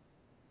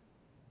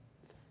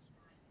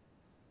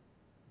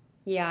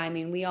 Yeah, I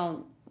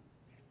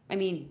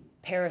mean,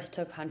 Paris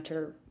took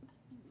Hunter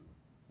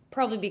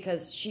probably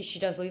because she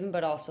does believe him,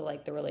 but also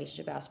like the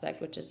relationship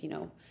aspect, which is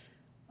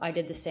I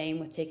did the same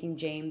with taking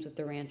James with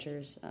the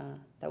Ranchers.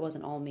 That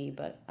wasn't all me,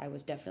 but I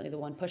was definitely the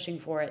one pushing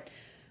for it.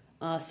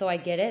 So I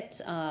get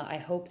it. I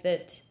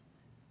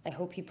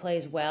hope he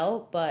plays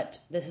well,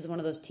 but this is one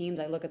of those teams.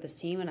 I look at this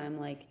team and I'm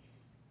like,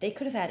 they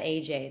could have had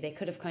AJ. They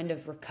could have kind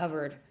of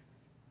recovered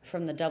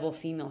from the double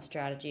female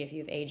strategy if you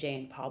have AJ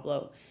and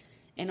Pablo.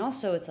 And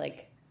also, it's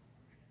like,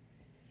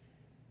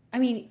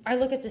 I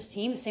look at this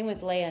team, same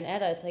with Leia and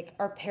Etta. It's like,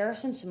 are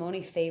Paris and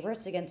Simone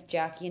favorites against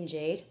Jackie and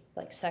Jade,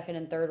 like second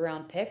and third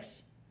round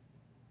picks?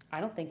 I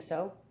don't think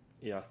so.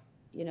 Yeah,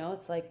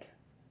 It's like,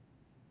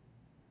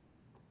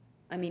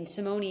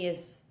 Simone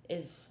is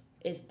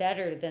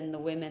better than the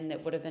women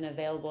that would have been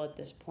available at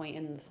this point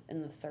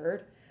in the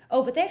third.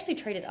 Oh, but they actually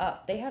traded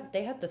up. They had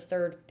the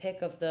third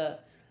pick of the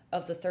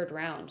third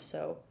round,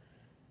 so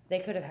they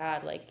could have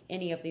had like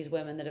any of these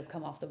women that have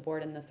come off the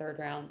board in the third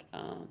round.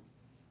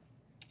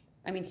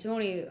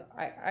 Simone,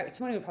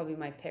 Simone would probably be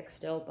my pick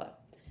still,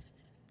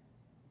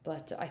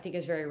 but I think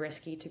it's very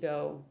risky to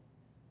go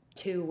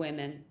two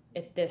women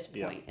at this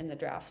yeah, point in the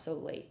draft so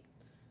late.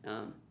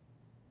 Um,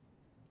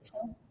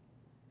 so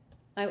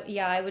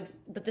I would,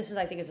 but this is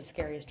I think is the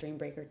scariest Dream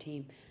Breaker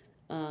team.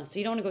 So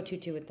you don't want to go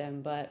 2-2 with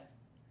them, but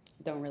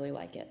don't really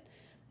like it.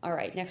 All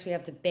right, next we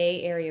have the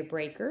Bay Area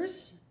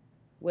Breakers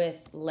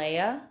with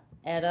Leia,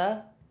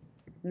 Etta,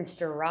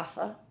 Mr.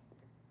 Rafa,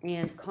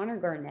 and Connor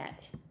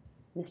Garnett,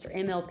 Mr.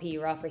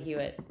 MLP Rafa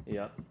Hewitt.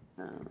 yeah.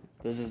 Um,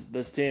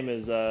 This team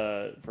is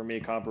for me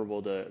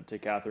comparable to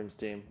Catherine's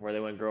team, where they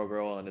went girl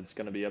girl, and it's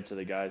going to be up to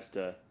the guys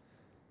to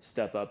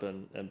step up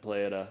and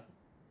play at a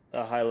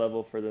high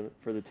level for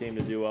the team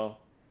to do well.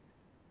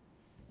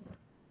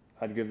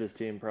 I'd give this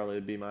team probably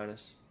a B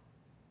minus.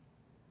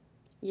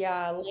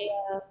 yeah,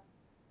 Leia.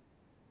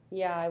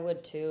 Yeah, I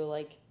would too.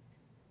 Like,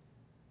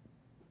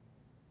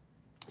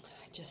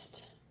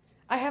 just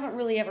I haven't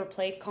really ever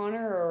played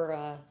Connor,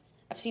 or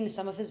I've seen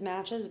some of his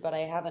matches, but I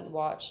haven't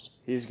watched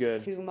He's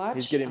good. too He's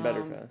much. getting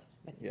better fast.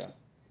 I think Yeah, he's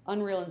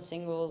unreal in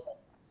singles,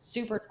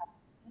 super.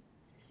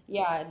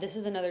 Yeah, this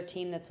is another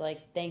team that's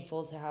like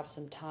thankful to have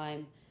some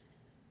time,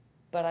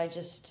 but I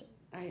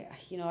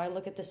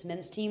look at this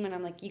men's team and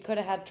I'm like, you could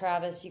have had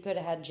Travis, you could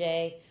have had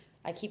Jay.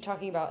 I keep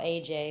talking about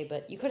AJ,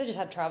 but you could have just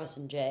had Travis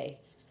and Jay.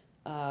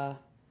 Uh,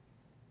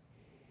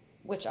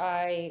 which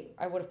I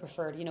would have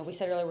preferred. We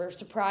said earlier we're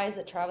surprised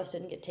that Travis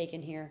didn't get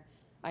taken here.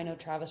 I know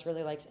Travis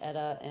really likes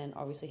Etta, and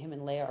obviously him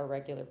and Leia are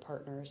regular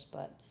partners,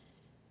 but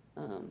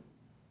um,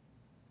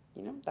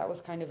 that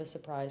was kind of a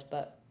surprise,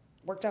 but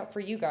worked out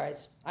for you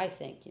guys. I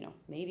think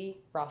maybe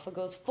Rafa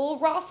goes full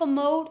Rafa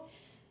mode,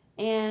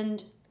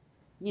 and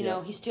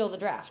yeah. he steal the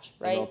draft,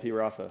 right? MLP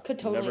Rafa. Could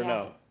You totally never know.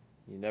 happen.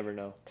 You never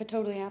know. Could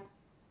totally happen.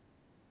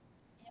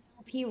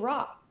 MLP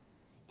Roth.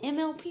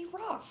 MLP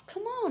Roth.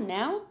 Come on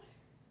now.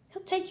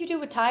 He'll take you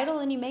to a title,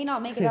 and you may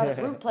not make it out of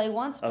group play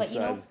once, but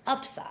Upside.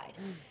 upside.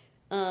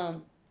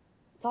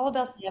 It's all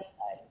about the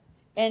upside.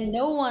 And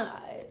no one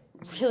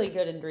really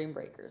good in Dream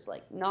Breakers.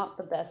 Like not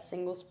the best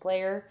singles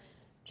player.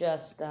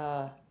 Just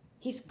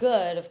he's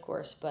good, of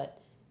course,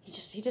 but he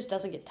just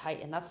doesn't get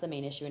tight, and that's the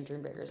main issue in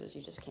Dream Breakers is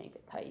you just can't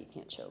get tight. You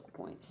can't choke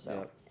points. So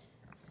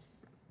Yeah.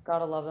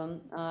 gotta love him.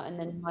 And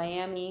then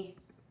Miami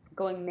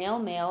going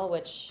male,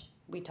 which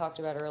we talked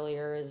about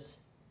earlier,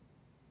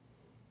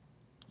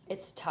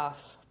 it's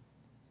tough.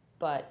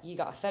 But you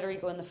got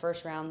Federico in the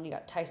first round, you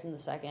got Tyson in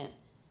the second,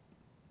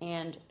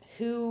 and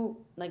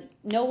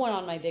no one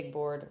on my big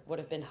board would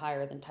have been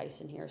higher than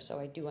Tyson here. So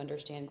I do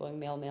understand going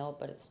male,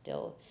 but it's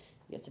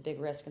a big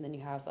risk. And then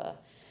you have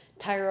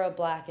Tyra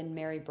Black and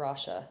Mary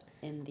Brasha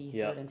in the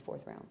Yeah. third and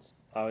fourth rounds.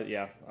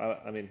 Yeah.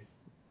 I mean,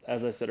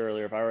 as I said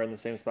earlier, if I were in the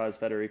same spot as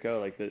Federico,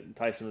 like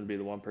Tyson would be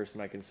the one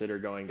person I consider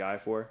going guy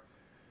for,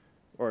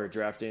 or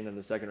drafting in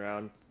the second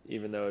round,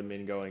 even though it'd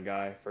mean going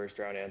guy first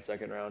round and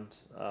second round.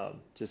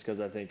 Just because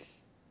I think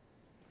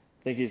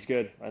he's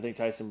good. I think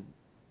Tyson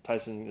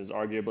is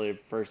arguably a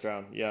first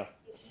round. Yeah.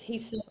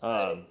 He's so good.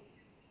 Um,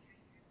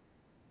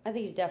 I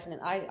think he's definite.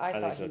 I I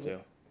think thought so he would too.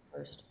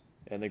 first.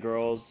 And the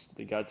girls,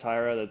 they got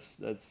Tyra.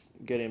 That's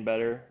getting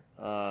better.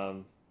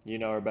 You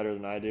know her better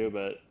than I do,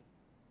 but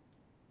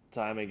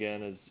time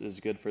again is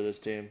good for this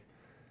team.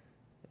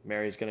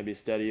 Mary's going to be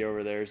steady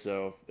over there,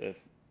 so if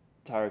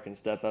Tyra can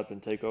step up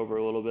and take over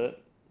a little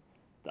bit.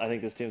 I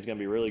think this team's going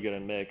to be really good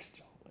in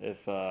mixed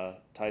if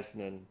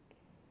Tyson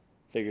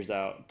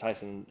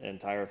and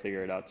Tyra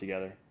figure it out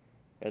together,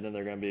 and then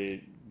they're going to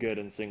be good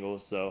in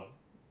singles. So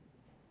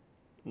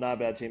not a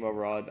bad team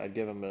overall. I'd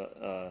give them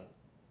a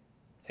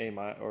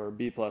or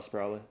B plus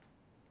probably.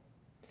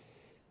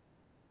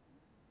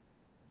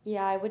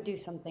 Yeah, I would do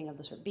something of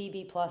the sort.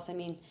 BB plus. I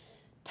mean,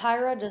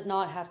 Tyra does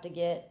not have to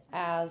get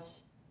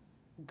as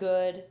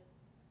good,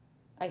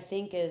 I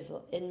think, is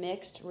in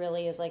mixed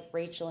really is like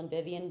Rachel and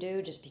Vivian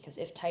do, just because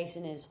if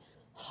Tyson is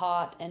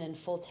hot and in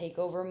full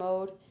takeover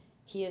mode,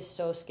 he is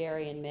so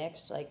scary in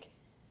mixed. Like,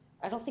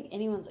 I don't think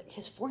anyone's like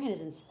his forehand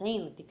is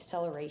insane, like the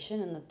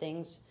acceleration and the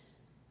things.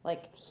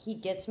 Like he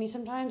gets me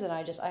sometimes, and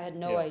I had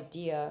no Yeah.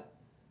 idea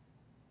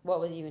what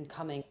was even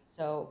coming.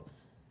 So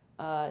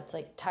it's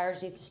like Tyra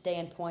needs to stay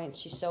in points.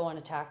 She's so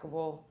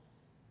unattackable.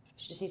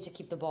 She just needs to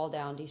keep the ball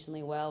down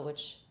decently well,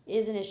 which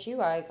is an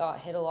issue. I got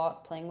hit a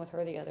lot playing with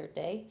her the other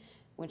day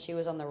when she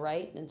was on the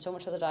right, and so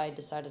much so that I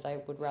decided I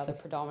would rather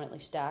predominantly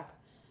stack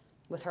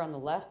with her on the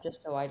left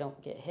just so I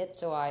don't get hit.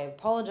 So I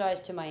apologize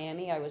to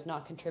Miami. I was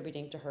not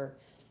contributing to her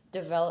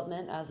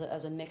development as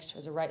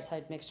a right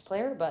side mixed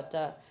player, but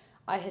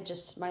I had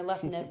just my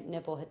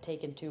nipple had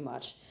taken too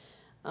much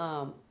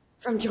from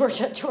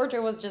Georgia.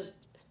 Georgia was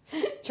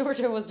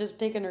just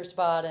picking her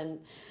spot, and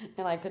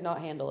I could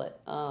not handle it.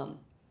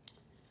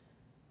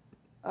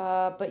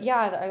 But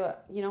yeah,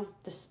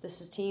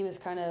 this team is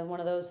kind of one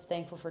of those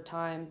thankful for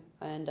time,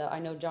 and I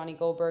know Johnny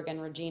Goldberg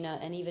and Regina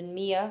and even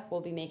Mia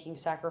will be making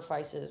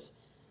sacrifices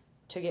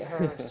to get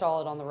her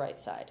solid on the right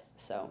side.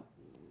 So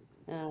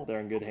They're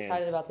in good I'm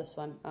excited hands. about this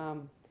one.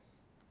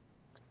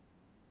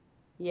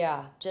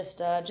 Yeah,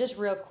 just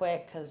real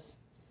quick because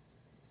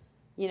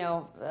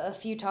a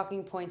few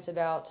talking points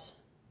about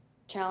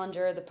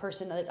Challenger. The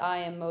person that I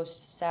am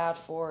most sad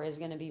for is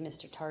going to be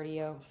Mr.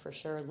 Tardio for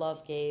sure.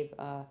 Love Gabe.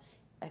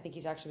 I think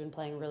he's actually been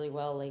playing really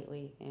well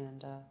lately,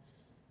 and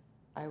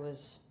I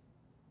was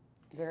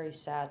very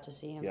sad to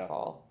see him Yeah.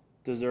 fall.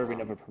 Deserving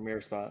of Um, a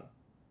premier spot.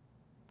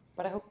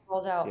 but I hope he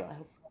falls out. Yeah. I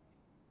hope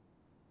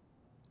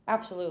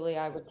absolutely.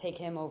 I would take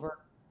him over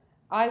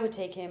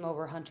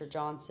Hunter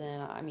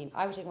Johnson. I mean,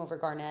 I would take him over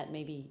Garnett.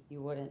 Maybe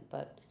you wouldn't,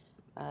 but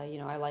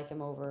I like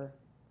him over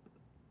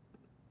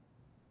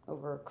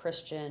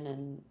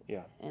Christian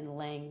Yeah. and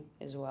Lang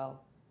as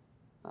well.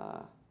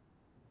 Uh,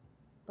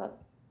 but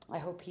I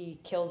hope he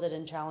kills it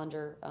in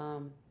Challenger.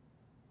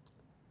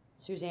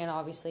 Suzanne,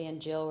 obviously, and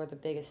Jill were the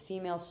biggest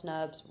female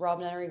snubs. Rob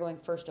Nunnery going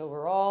first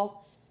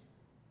overall.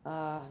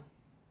 Uh,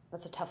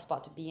 that's a tough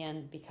spot to be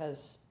in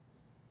because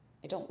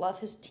I don't love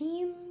his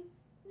team,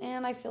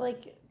 and I feel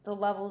like the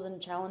levels in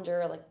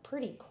Challenger are like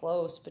pretty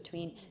close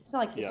between. It's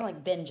Yeah. not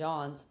like Ben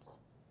Johns,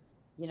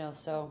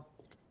 So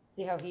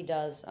see how he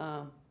does.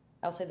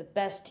 I'll say the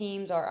best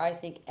teams are I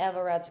think Eva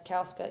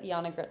Radzikowska,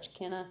 Jana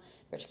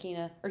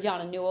Grechkina, or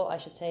Jana Newell, I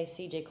should say,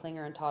 C.J.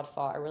 Klinger, and Todd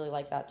Faw. I really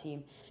like that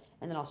team.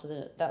 And then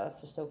also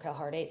that's the SoCal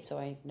Hard Eight, so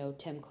I know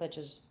Tim Parks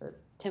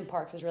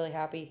is really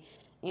happy.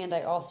 And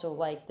I also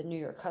like the New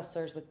York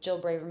Hustlers with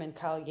Jill Braverman,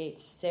 Kyle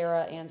Yates,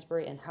 Sarah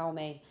Ansbury, and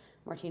Jaume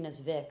Martinez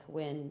Vic.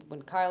 When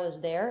Kyle is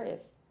there, if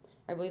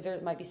I believe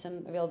there might be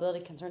some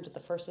availability concerns with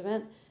the first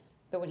event,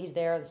 but when he's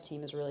there, this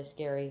team is really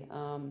scary.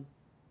 I'm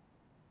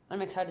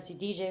excited to see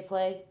DJ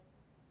play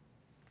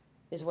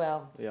as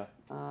well. Yeah.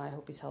 I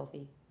hope he's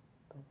healthy.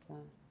 But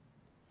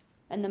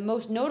and the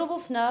most notable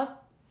snub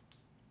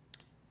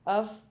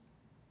of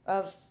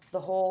of the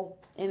whole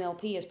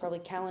MLP is probably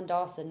Callan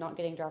Dawson not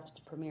getting drafted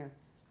to Premier,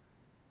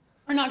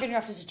 or not getting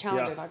drafted to Yeah.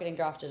 Challenger, not getting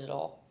drafted at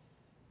all.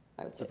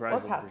 I would say, or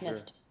Surprising Pat for sure.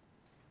 Smith.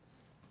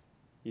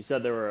 You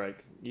said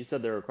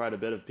there were quite a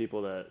bit of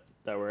people that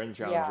were in Yeah,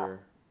 Challenger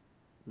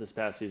this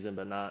past season,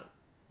 but not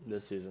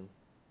this season.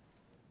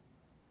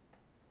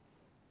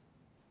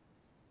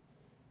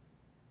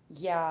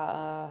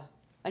 yeah.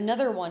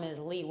 Another one is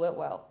Lee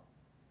Whitwell,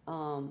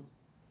 um,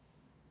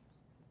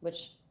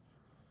 which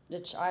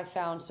I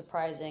found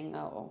surprising.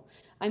 Oh,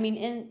 I mean,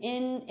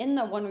 in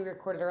the one we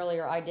recorded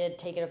earlier, I did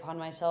take it upon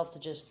myself to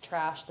just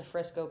trash the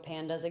Frisco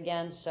Pandas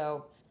again.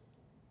 So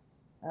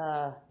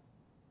uh,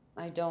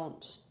 I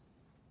don't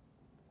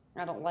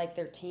like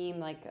their team.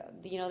 Like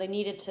they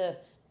needed to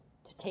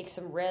take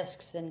some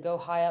risks and go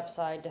high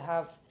upside to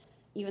have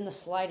even the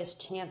slightest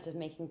chance of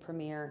making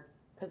Premier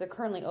because they're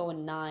currently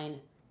 0-9,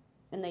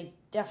 and they Yeah.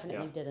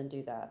 definitely didn't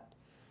do that.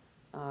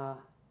 Uh,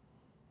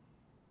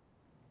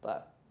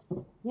 but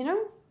you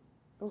know,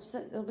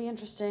 it'll be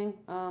interesting.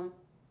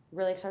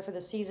 Really excited for the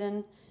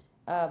season.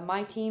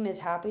 My team is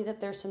happy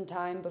that there's some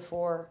time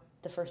before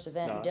the first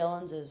event. No.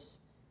 Dylan's is,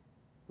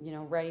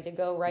 ready to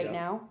go right Yeah.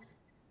 now.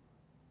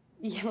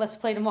 Yeah, let's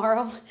play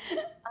tomorrow.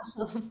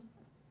 um,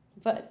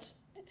 but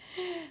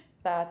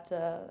that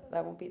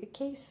won't be the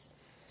case.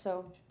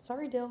 So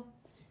sorry, Dill.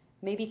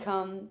 Maybe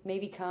come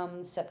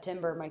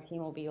September, my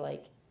team will be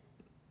like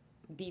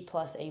B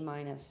plus A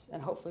minus,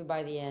 and hopefully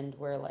by the end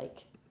we're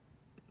like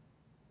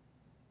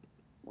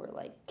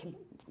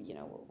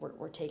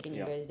we're taking you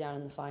Yeah. guys down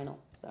in the final.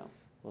 So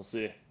We'll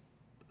see.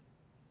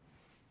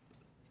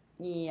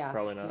 Yeah.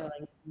 Probably You're not.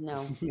 like,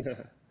 no.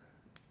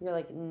 You're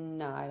like,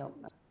 no, I don't.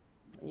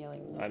 You're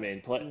like, I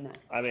mean, play. no.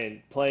 I mean, It'll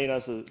be playing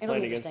against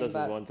interesting, us is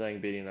but one thing.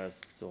 Beating us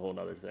is a whole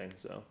other thing.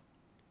 So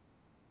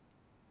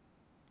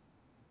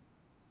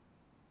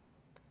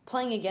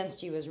playing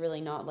against you is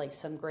really not like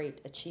some great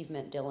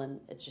achievement, Dylan.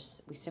 It's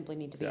just we simply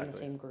need to be in the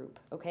exactly. same group,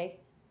 okay?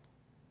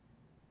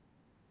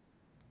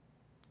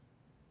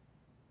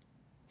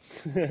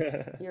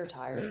 You're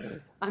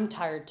tired. I'm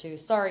tired too.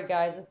 Sorry,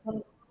 guys.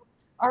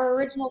 Our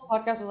original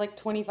podcast was like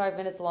 25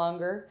 minutes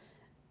longer,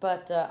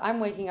 but I'm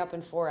waking up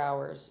in 4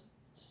 hours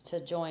to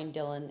join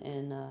Dylan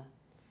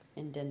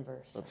in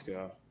Denver. So Let's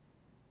go.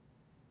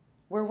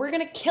 where we're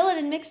gonna kill it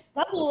in mixed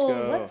Let's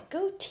doubles. Let's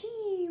go. go,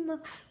 team.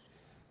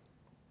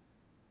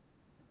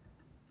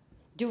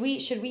 Do we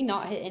should we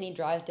not hit any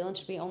drive, Dylan?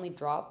 Should we only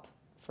drop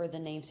for the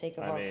namesake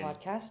of I our mean,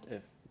 podcast?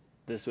 if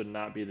this would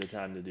not be the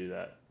time to do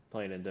that,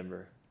 playing in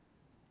Denver.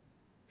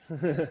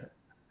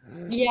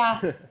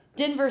 Yeah,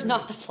 Denver's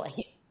not the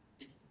place.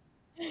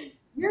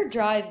 Your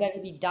drive better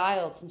be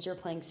dialed since you're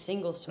playing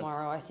singles That's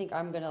tomorrow. I think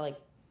I'm gonna like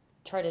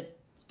try to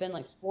spend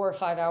like 4 or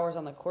 5 hours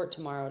on the court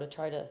tomorrow to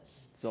try to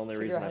the only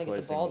figure out reason how I to get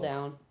play the ball singles.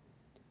 down.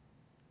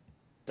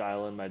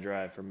 Dial in my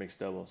drive for mixed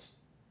doubles.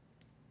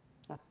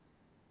 That's,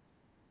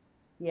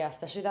 yeah,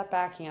 especially that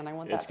backhand. I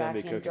want It's that gonna be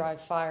backhand cooking.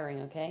 drive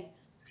firing, okay?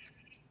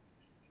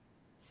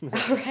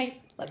 All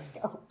right, let's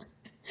go.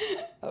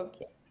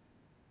 Okay.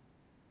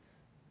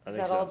 I Is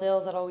think that all, so. Dill?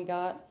 Is that all we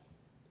got?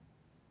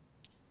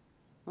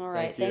 All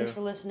right. Thank Thanks you.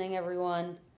 for listening, everyone.